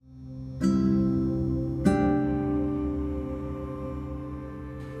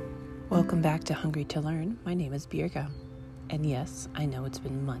Welcome back to Hungry to Learn. My name is Birga. And yes, I know it's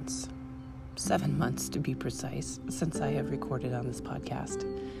been months, 7 months to be precise, since I have recorded on this podcast.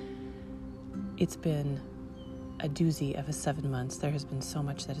 It's been a doozy of 7 months. There has been so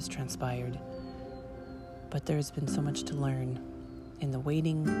much that has transpired, but there's been so much to learn in the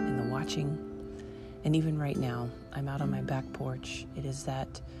waiting, in the watching, and even right now, I'm out on my back porch. It is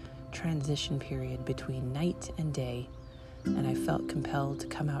that transition period between night and day, and I felt compelled to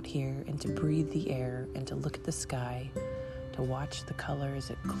come out here and to breathe the air and to look at the sky, to watch the color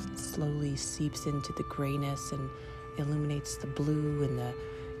as it slowly seeps into the grayness and illuminates the blue and the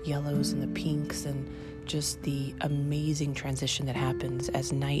yellows and the pinks, and just the amazing transition that happens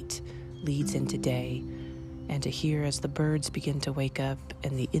as night leads into day, and to hear as the birds begin to wake up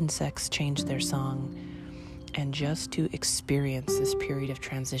and the insects change their song, and just to experience this period of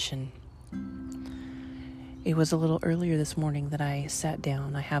transition. It was a little earlier this morning that I sat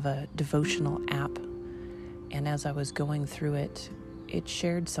down. I have a devotional app, and as I was going through it, it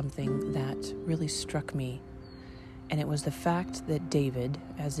shared something that really struck me. And it was the fact that David,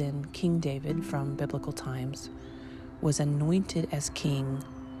 as in King David from biblical times, was anointed as king,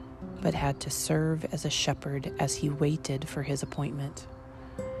 but had to serve as a shepherd as he waited for his appointment.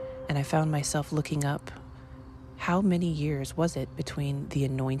 And I found myself looking up, how many years was it between the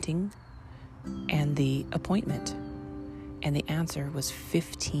anointing and the appointment? And the answer was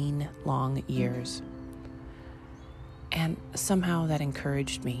 15 long years. And somehow that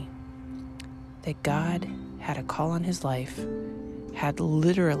encouraged me that God had a call on his life, had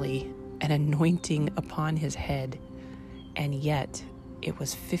literally an anointing upon his head, and yet it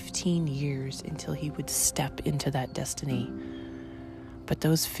was 15 years until he would step into that destiny. But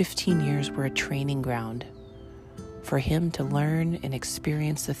those 15 years were a training ground for him to learn and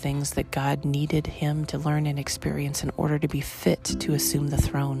experience the things that God needed him to learn and experience in order to be fit to assume the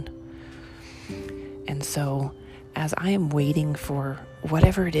throne. And so, as I am waiting for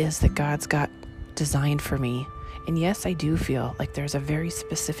whatever it is that God's got designed for me, and yes, I do feel like there's a very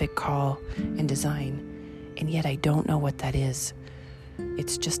specific call and design, and yet I don't know what that is.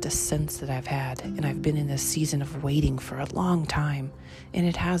 It's just a sense that I've had, and I've been in this season of waiting for a long time, and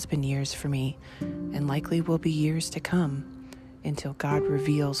it has been years for me, and likely will be years to come until God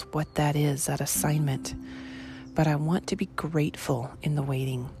reveals what that is, that assignment. But I want to be grateful in the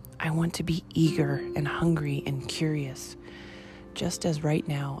waiting. I want to be eager and hungry and curious. Just as right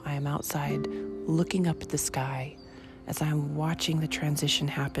now I am outside looking up at the sky, as I'm watching the transition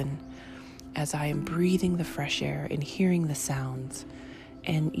happen, as I am breathing the fresh air and hearing the sounds,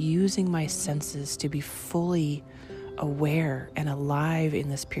 and using my senses to be fully aware and alive in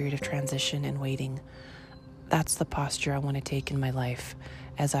this period of transition and waiting. That's the posture I want to take in my life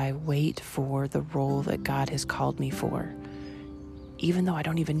as I wait for the role that God has called me for, even though I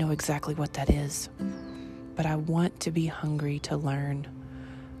don't even know exactly what that is. But I want to be hungry to learn.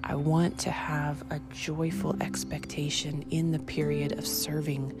 I want to have a joyful expectation in the period of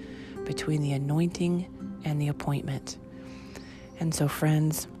serving between the anointing and the appointment. And so,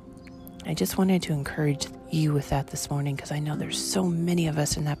 friends, I just wanted to encourage you with that this morning, because I know there's so many of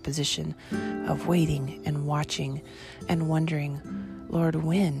us in that position of waiting and watching and wondering, Lord,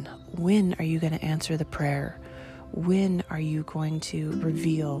 when are you going to answer the prayer? When are you going to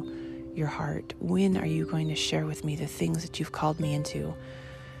reveal your heart? When are you going to share with me the things that you've called me into?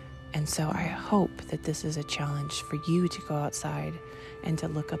 And so I hope that this is a challenge for you to go outside and to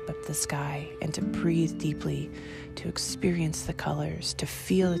look up at the sky and to breathe deeply, to experience the colors, to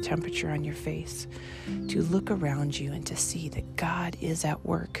feel the temperature on your face, to look around you and to see that God is at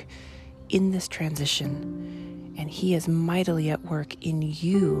work in this transition, and he is mightily at work in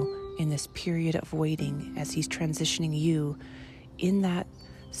you in this period of waiting as he's transitioning you in that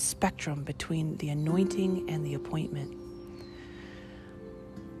spectrum between the anointing and the appointment.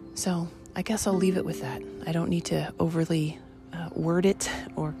 So I guess I'll leave it with that. I don't need to overly word it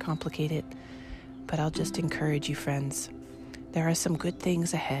or complicate it, but I'll just encourage you, friends. There are some good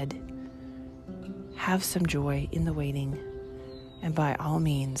things ahead. Have some joy in the waiting, and by all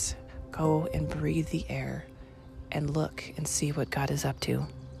means, go and breathe the air and look and see what God is up to.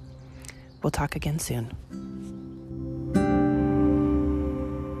 We'll talk again soon.